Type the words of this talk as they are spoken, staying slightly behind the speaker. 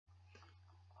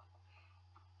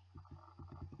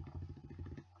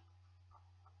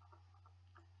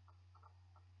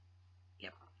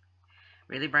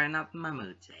Really brighten up my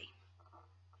mood today.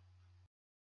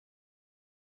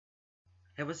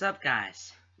 Hey, what's up,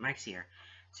 guys? Mike's here.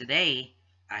 Today,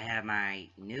 I have my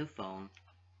new phone,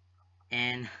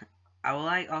 and I would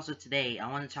like also today, I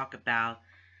want to talk about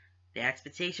the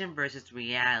expectation versus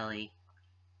reality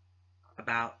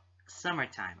about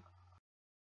summertime.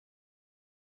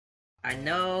 I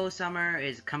know summer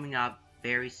is coming up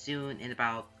very soon in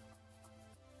about,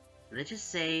 let's just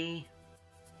say,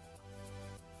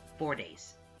 4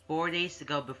 days. 4 days to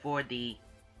go before the,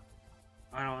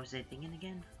 I don't know, what was I thinking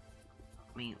again?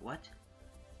 I mean, what?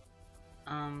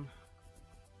 I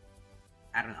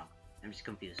don't know. I'm just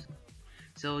confused.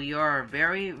 So you're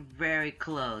very, very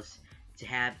close to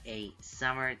have a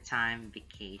summertime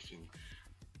vacation.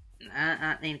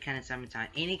 Not any kind of summertime,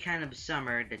 any kind of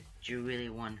summer that you really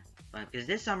want. But because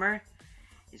this summer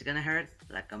is gonna hurt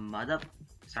like a mother.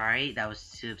 Sorry, that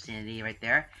was too obscenity right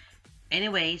there.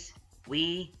 Anyways,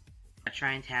 we are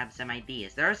trying to have some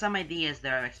ideas. There are some ideas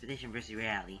that are expectation versus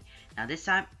reality. Now this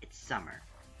time it's summer,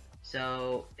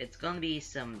 so it's gonna be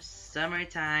some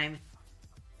summertime.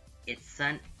 It's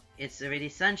already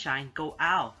sunshine. Go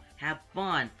out, have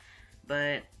fun.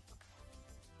 But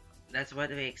that's what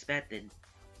we expected.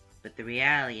 But the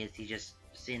reality is, you just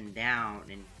sitting down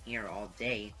in here all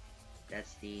day.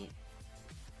 That's the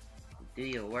do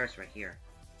your worst right here.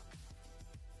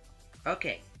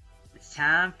 Okay, it's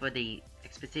time for the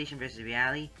expectation versus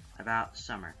reality about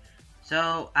summer.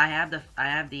 So I have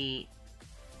the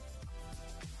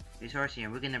resource here.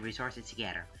 We're gonna resource it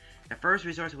together. The first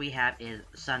resource we have is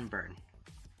sunburn.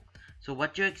 So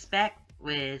what you expect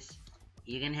is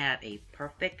you're gonna have a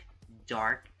perfect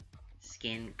dark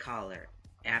skin color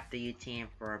after you tan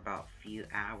for about a few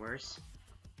hours.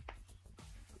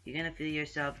 You're gonna feel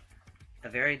yourself a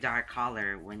very dark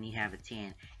color when you have a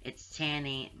tan. It's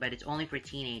tanning, but it's only for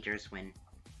teenagers when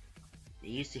they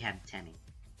used to have tanning.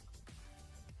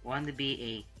 Want to be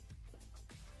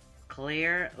a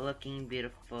clear looking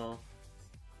beautiful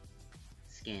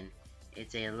skin.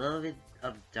 It's a little bit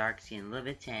of dark skin, a little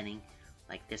bit tanning,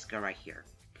 like this girl right here.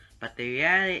 But the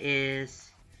reality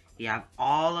is, you have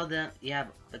all of them.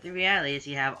 But the reality is,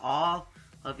 you have all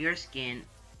of your skin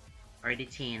already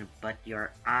tan, but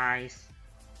your eyes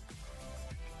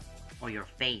or your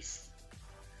face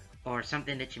or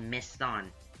something that you missed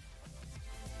on.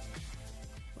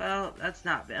 Well, that's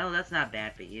not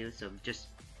bad for you. So just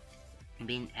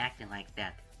acting like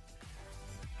that.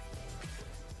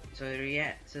 So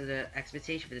the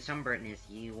expectation for the sunburn is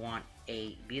you want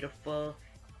a beautiful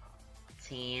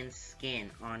tan skin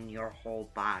on your whole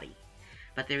body.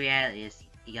 But the reality is,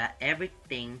 you got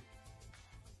everything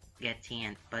get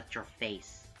tan but your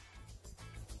face.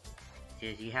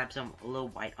 Because you have some little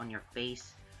white on your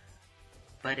face,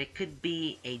 but it could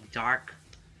be a darker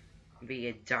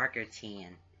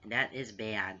tan. And that is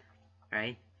bad,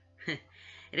 right?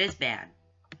 It is bad.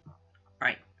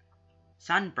 Alright,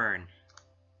 sunburn.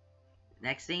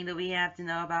 Next thing that we have to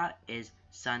know about is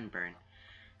sunburn.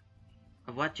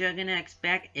 What you're gonna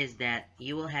expect is that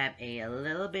you will have a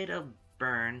little bit of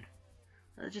burn,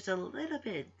 just a little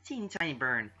bit, teeny tiny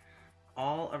burn,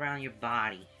 all around your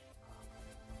body,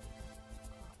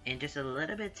 and just a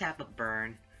little bit tap of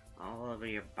burn all over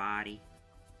your body.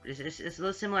 It's a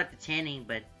little similar to tanning,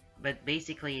 but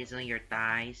basically it's on your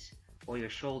thighs or your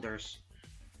shoulders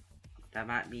that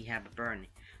might have a burn.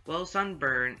 Well,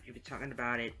 sunburn, if you're talking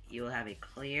about it, you will have a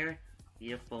clear,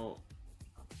 beautiful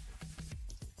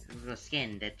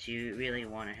skin that you really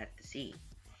want to have to see.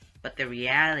 But the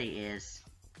reality is,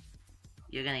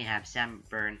 you're gonna have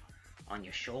sunburn on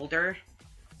your shoulder,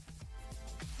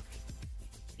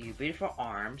 your beautiful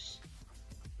arms,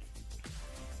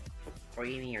 or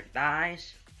even your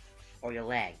thighs, or your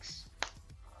legs.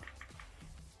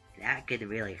 That could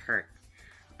really hurt.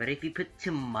 But if you put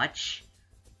too much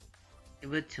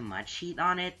heat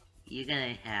on it, you're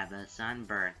gonna have a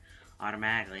sunburn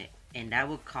automatically, and that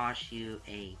will cause you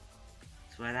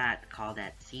it's what I call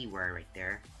that C word right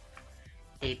there.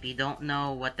 If you don't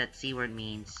know what that C word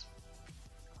means,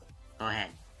 go ahead,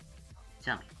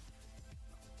 tell me.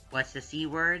 What's the C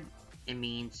word? It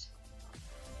means,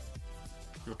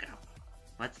 look out.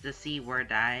 What's the C word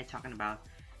that I'm talking about?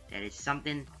 That is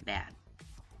something bad.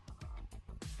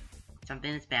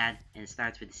 Something is bad, and it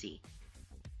starts with the C.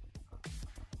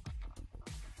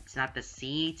 It's not the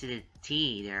C to the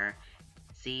T there.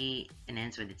 C and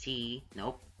ends with a T.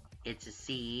 Nope. It's a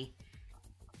C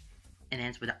and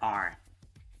ends with an R.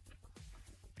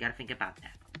 You gotta think about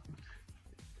that.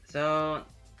 So,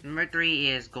 number 3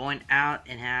 is going out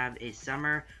and have a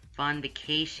summer fun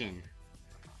vacation.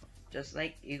 Just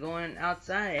like you're going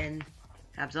outside and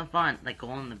have some fun. Like go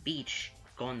on the beach,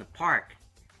 go in the park.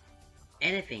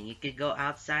 anything. You could go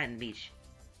outside on the beach.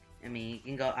 I mean, you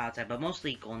can go outside, but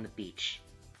mostly go on the beach.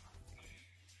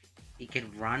 You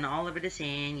could run all over the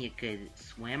sand. You could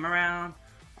swim around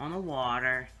on the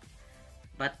water.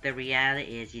 But the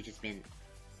reality is, you've just been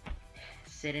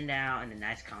sitting down in a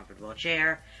nice, comfortable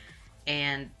chair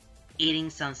and eating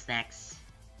some snacks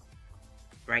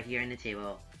right here on the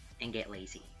table and get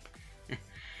lazy.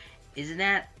 Isn't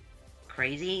that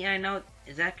crazy? I know.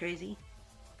 Is that crazy?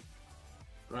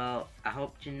 Well, I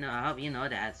hope you know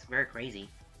that's very crazy.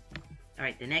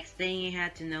 Alright, the next thing you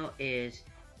had to know is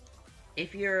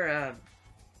if you're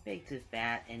big too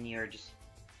fat and you're just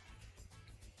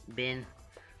been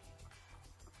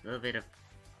a little bit of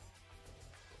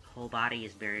whole body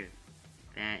is very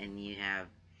fat and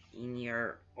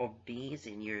you're obese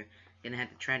and you're gonna have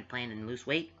to try to plan and lose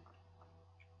weight.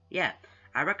 Yeah,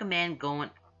 I recommend going.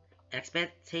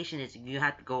 Expectation is you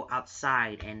have to go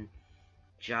outside and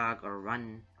jog or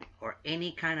run or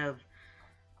any kind of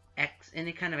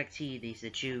activities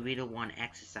that you really want to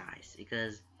exercise,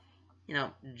 because you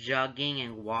know, jogging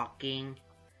and walking,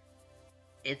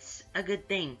 it's a good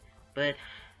thing, but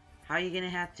how are you gonna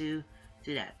have to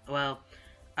do that? Well,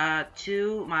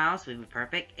 2 miles would be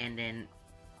perfect, and then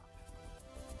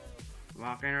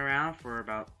walking around for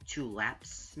about 2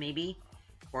 laps maybe,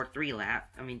 or 3 laps.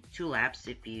 I mean 2 laps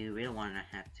if you really want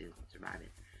to have to survive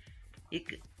it. You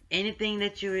could, anything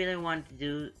that you really want to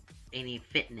do, any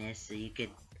fitness, so you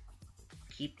could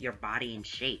keep your body in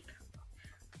shape,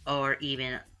 or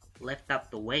even lift up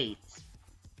the weights,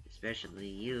 especially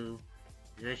you,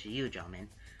 gentlemen.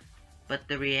 But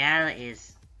the reality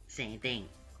is same thing.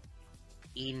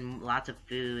 Eating lots of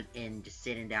food and just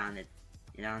sitting down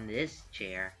on this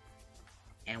chair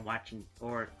and watching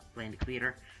or playing the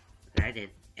computer, that I did,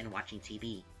 and watching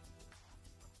TV,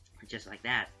 just like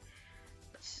that.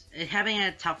 It's having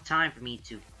a tough time for me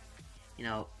to, you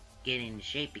know, get in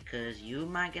shape, because you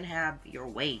might gonna have your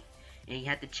weight and you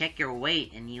have to check your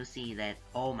weight and you see that,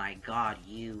 oh my god,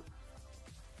 you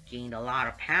gained a lot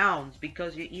of pounds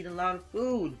because you eat a lot of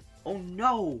food. Oh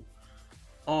no!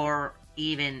 Or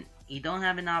even you don't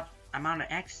have enough amount of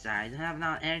exercise, you don't have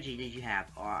enough energy that you have.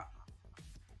 Or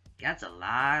that's a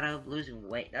lot of losing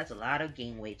weight. That's a lot of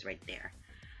gain weights right there.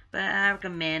 But I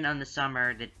recommend on the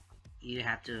summer that you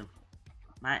have to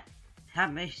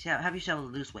have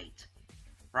yourself lose weight,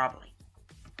 probably.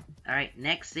 All right.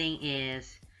 Next thing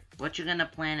is what you're gonna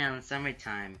plan on in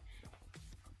summertime.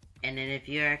 And then if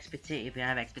you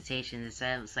have expectations,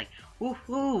 it's like,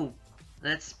 woohoo,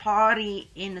 let's party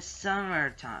in the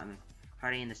summertime.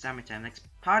 Let's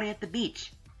party at the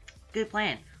beach. Good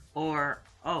plan. Or,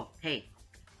 oh, hey,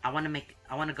 I want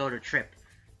to go to a trip.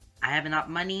 I have enough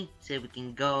money so we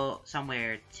can go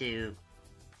somewhere to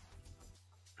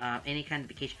any kind of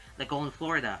vacation, like go to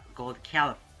Florida, go to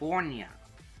California.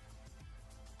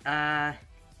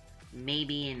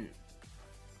 Maybe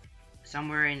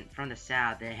somewhere from the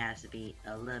south that has to be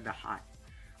a little bit hot.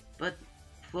 But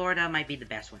Florida might be the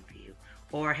best one for you.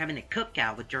 Or having a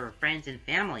cookout with your friends and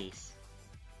families.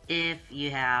 If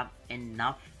you have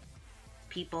enough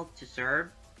people to serve,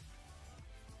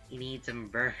 you need some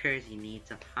burgers, you need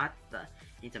some hot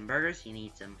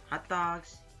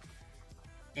dogs,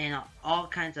 and all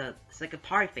kinds of, it's like a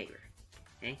party favor.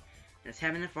 Okay? Let's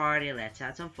having a party, let's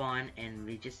have some fun, and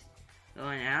we just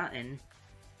going out and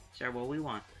serve what we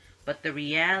want. But the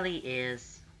reality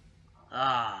is,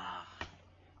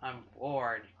 I'm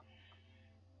bored.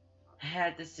 I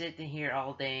had to sit in here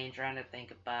all day and trying to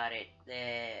think about it.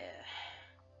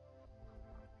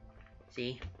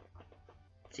 See?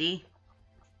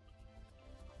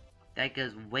 That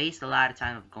goes waste a lot of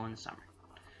time of going to summer.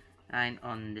 And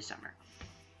on the summer.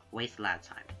 Waste a lot of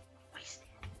time. Waste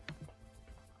it.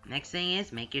 Next thing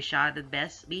is, make your shot the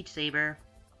best beach saver.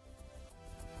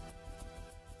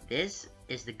 This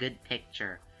is the good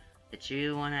picture that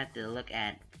you want to have to look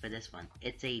at for this one.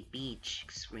 It's a beach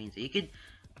screen. So you could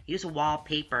use a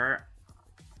wallpaper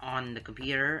on the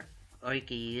computer, or you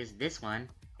could use this one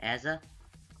as a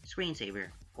screensaver,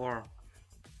 or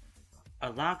a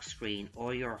lock screen,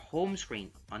 or your home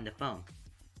screen on the phone.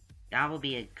 That will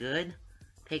be a good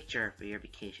picture for your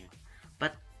vacation.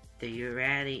 But the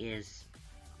reality is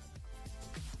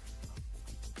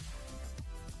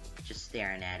just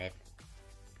staring at it.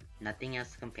 Nothing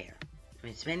else to compare.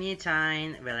 When spending your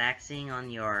time relaxing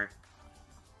on your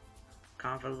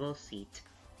comfortable seat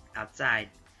outside,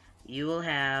 you will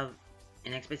have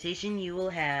an expectation. You will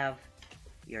have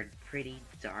your pretty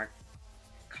dark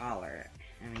color.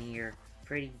 I mean, your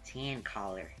pretty tan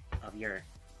color of your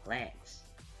legs.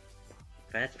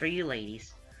 But that's for you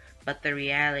ladies. But the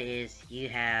reality is you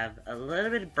have a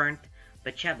little bit burnt,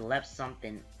 but you have left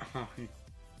something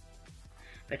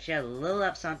but you had a little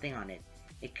of something on it.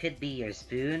 It could be your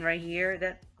spoon right here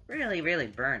that really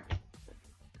burnt.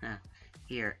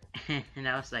 Here. And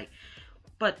I was like,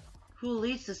 but who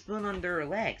leaves the spoon under her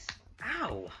legs?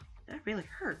 Ow! That really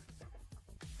hurt.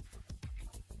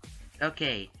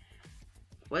 Okay.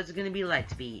 What's it gonna be like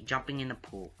to be jumping in the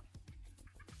pool?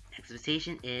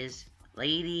 Expectation is,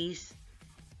 ladies,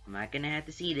 I'm not gonna have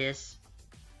to see this.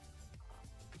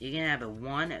 You're gonna have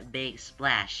one big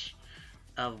splash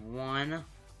of one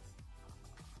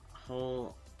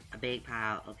whole big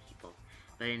pile of people.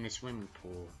 But in the swimming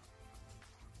pool,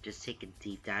 just take a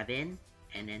deep dive in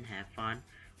and then have fun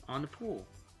on the pool.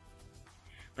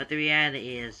 But the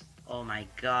reality is, oh my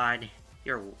god,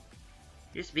 you're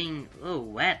just being a little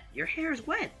wet. Your hair is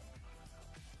wet.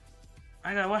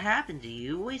 My god, what happened to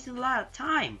you? You wasted a lot of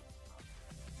time.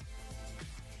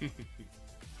 You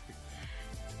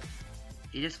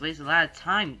just wasted a lot of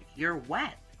time. You're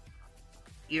wet.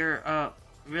 You're,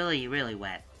 really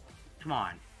wet. Come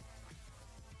on.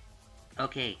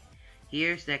 Okay,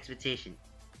 here's the expectation.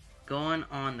 Going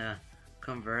on the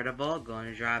convertible, going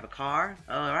to drive a car.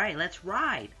 Alright, let's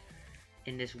ride.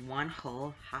 In this one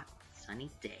whole hot, sunny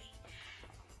day.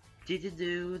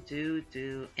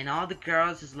 Do. And all the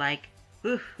girls is like,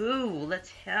 woohoo,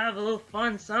 let's have a little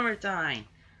fun summertime.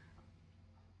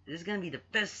 This is gonna be the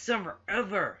best summer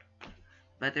ever.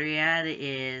 But the reality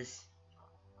is,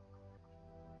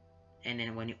 and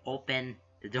then when you open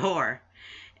the door,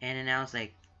 and then I was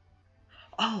like,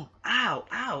 oh,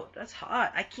 ow, that's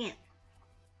hot. I can't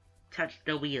touch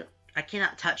the wheel. I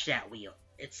cannot touch that wheel.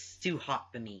 It's too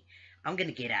hot for me. I'm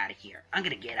gonna get out of here. I'm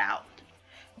gonna get out.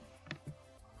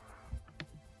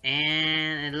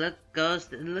 And look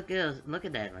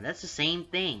at that one. That's the same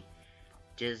thing.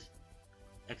 Just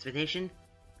expectation,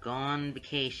 go on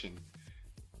vacation.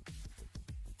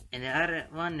 And the other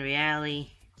one, reality,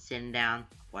 sitting down,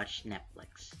 watch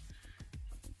Netflix.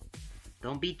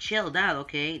 Don't be chilled out,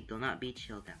 okay? Do not be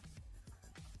chilled out.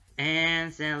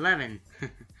 And then 11.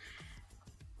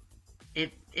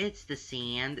 It's the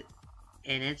sand,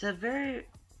 and it's a very...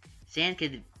 Sand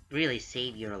could really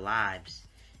save your lives.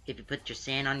 If you put your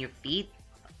sand on your feet,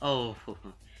 oh,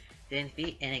 then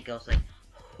feet, and it goes like,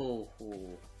 so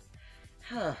warm.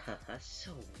 I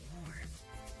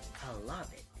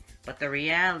love it. But the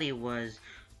reality was,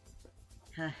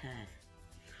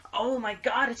 oh my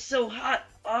god, it's so hot.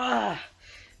 I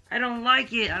don't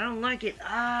like it.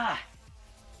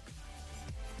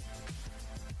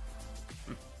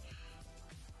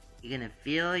 You're gonna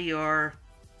feel your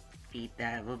feet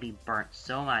that will be burnt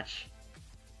so much,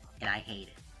 and I hate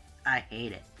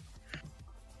it.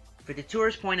 For the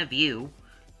tourist point of view,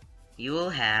 you will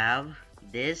have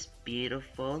this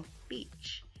beautiful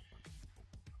beach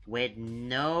with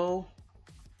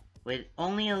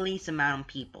only a least amount of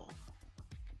people.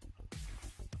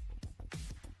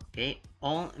 Okay,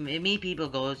 many people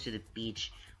go to the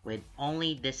beach with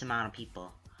only this amount of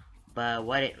people, but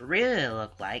what it really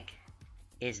looked like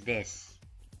is this.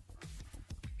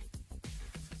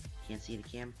 Can't see the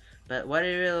camera, but what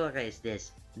it really looked like is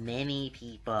this. Many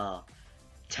people,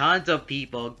 tons of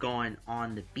people going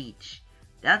on the beach.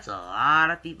 That's a lot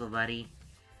of people, buddy.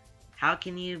 How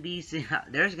can you be?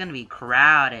 There's gonna be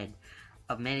crowded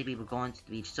of many people going to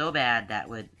the beach so bad that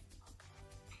would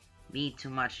be too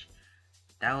much.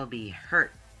 That would be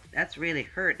hurt. That's really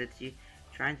hurt. That's you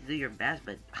trying to do your best,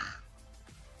 but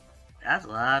that's a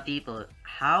lot of people.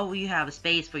 How will you have a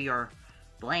space for your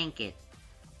blanket?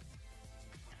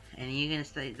 And you're gonna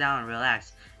stay down and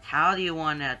relax. How do you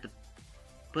want to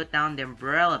put down the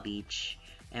umbrella beach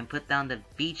and put down the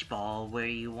beach ball where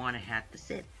you want to have to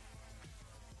sit?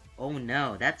 Oh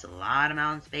no, that's a lot of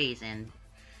mountain space, and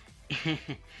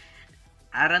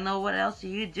I don't know what else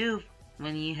you do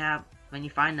when you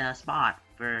find a spot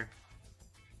for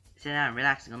sitting down and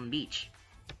relaxing on the beach.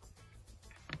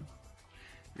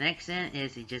 Next thing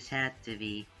is it just had to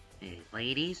be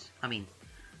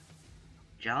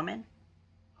gentlemen.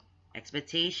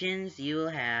 Expectations, you will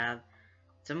have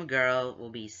some girl will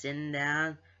be sitting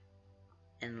down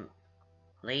and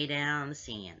lay down on the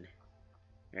sand.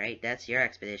 Right? That's your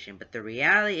expedition. But the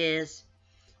reality is,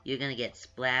 you're gonna get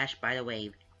splashed by the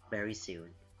wave very soon.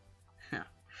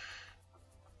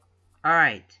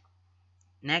 Alright.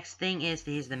 Next thing is,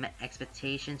 here's the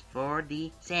expectations for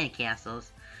the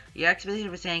sandcastles. Your expectation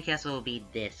for sandcastle will be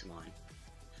this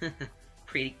one.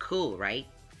 Pretty cool, right?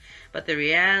 But the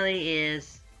reality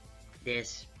is,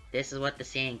 this is what the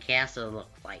sandcastle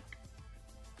looked like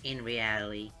in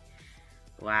reality.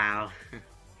 Wow.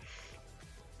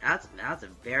 That's a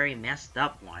very messed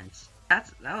up one.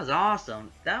 That was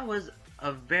awesome. That was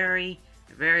a very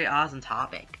very awesome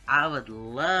topic. I would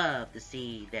love to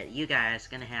see that you guys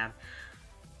gonna have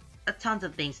a tons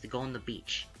of things to go on the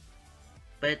beach.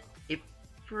 But it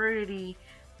pretty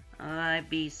might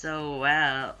be so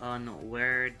well on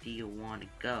where do you want to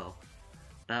go.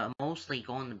 But mostly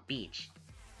go on the beach.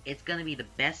 It's gonna be the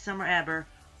best summer ever,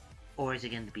 or is it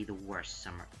gonna be the worst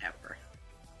summer ever?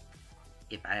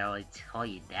 If I already tell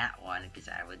you that one, because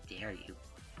I would dare you.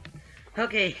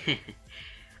 Okay,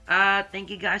 thank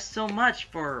you guys so much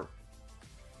for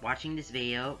watching this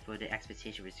video for the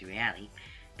expectation versus reality.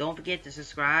 Don't forget to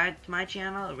subscribe to my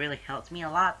channel, it really helps me a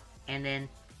lot. And then,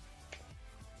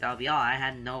 that'll be all. I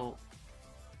had no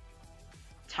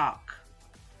talk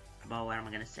about what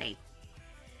I'm gonna say.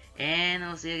 And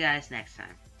I'll see you guys next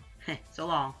time. So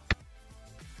long.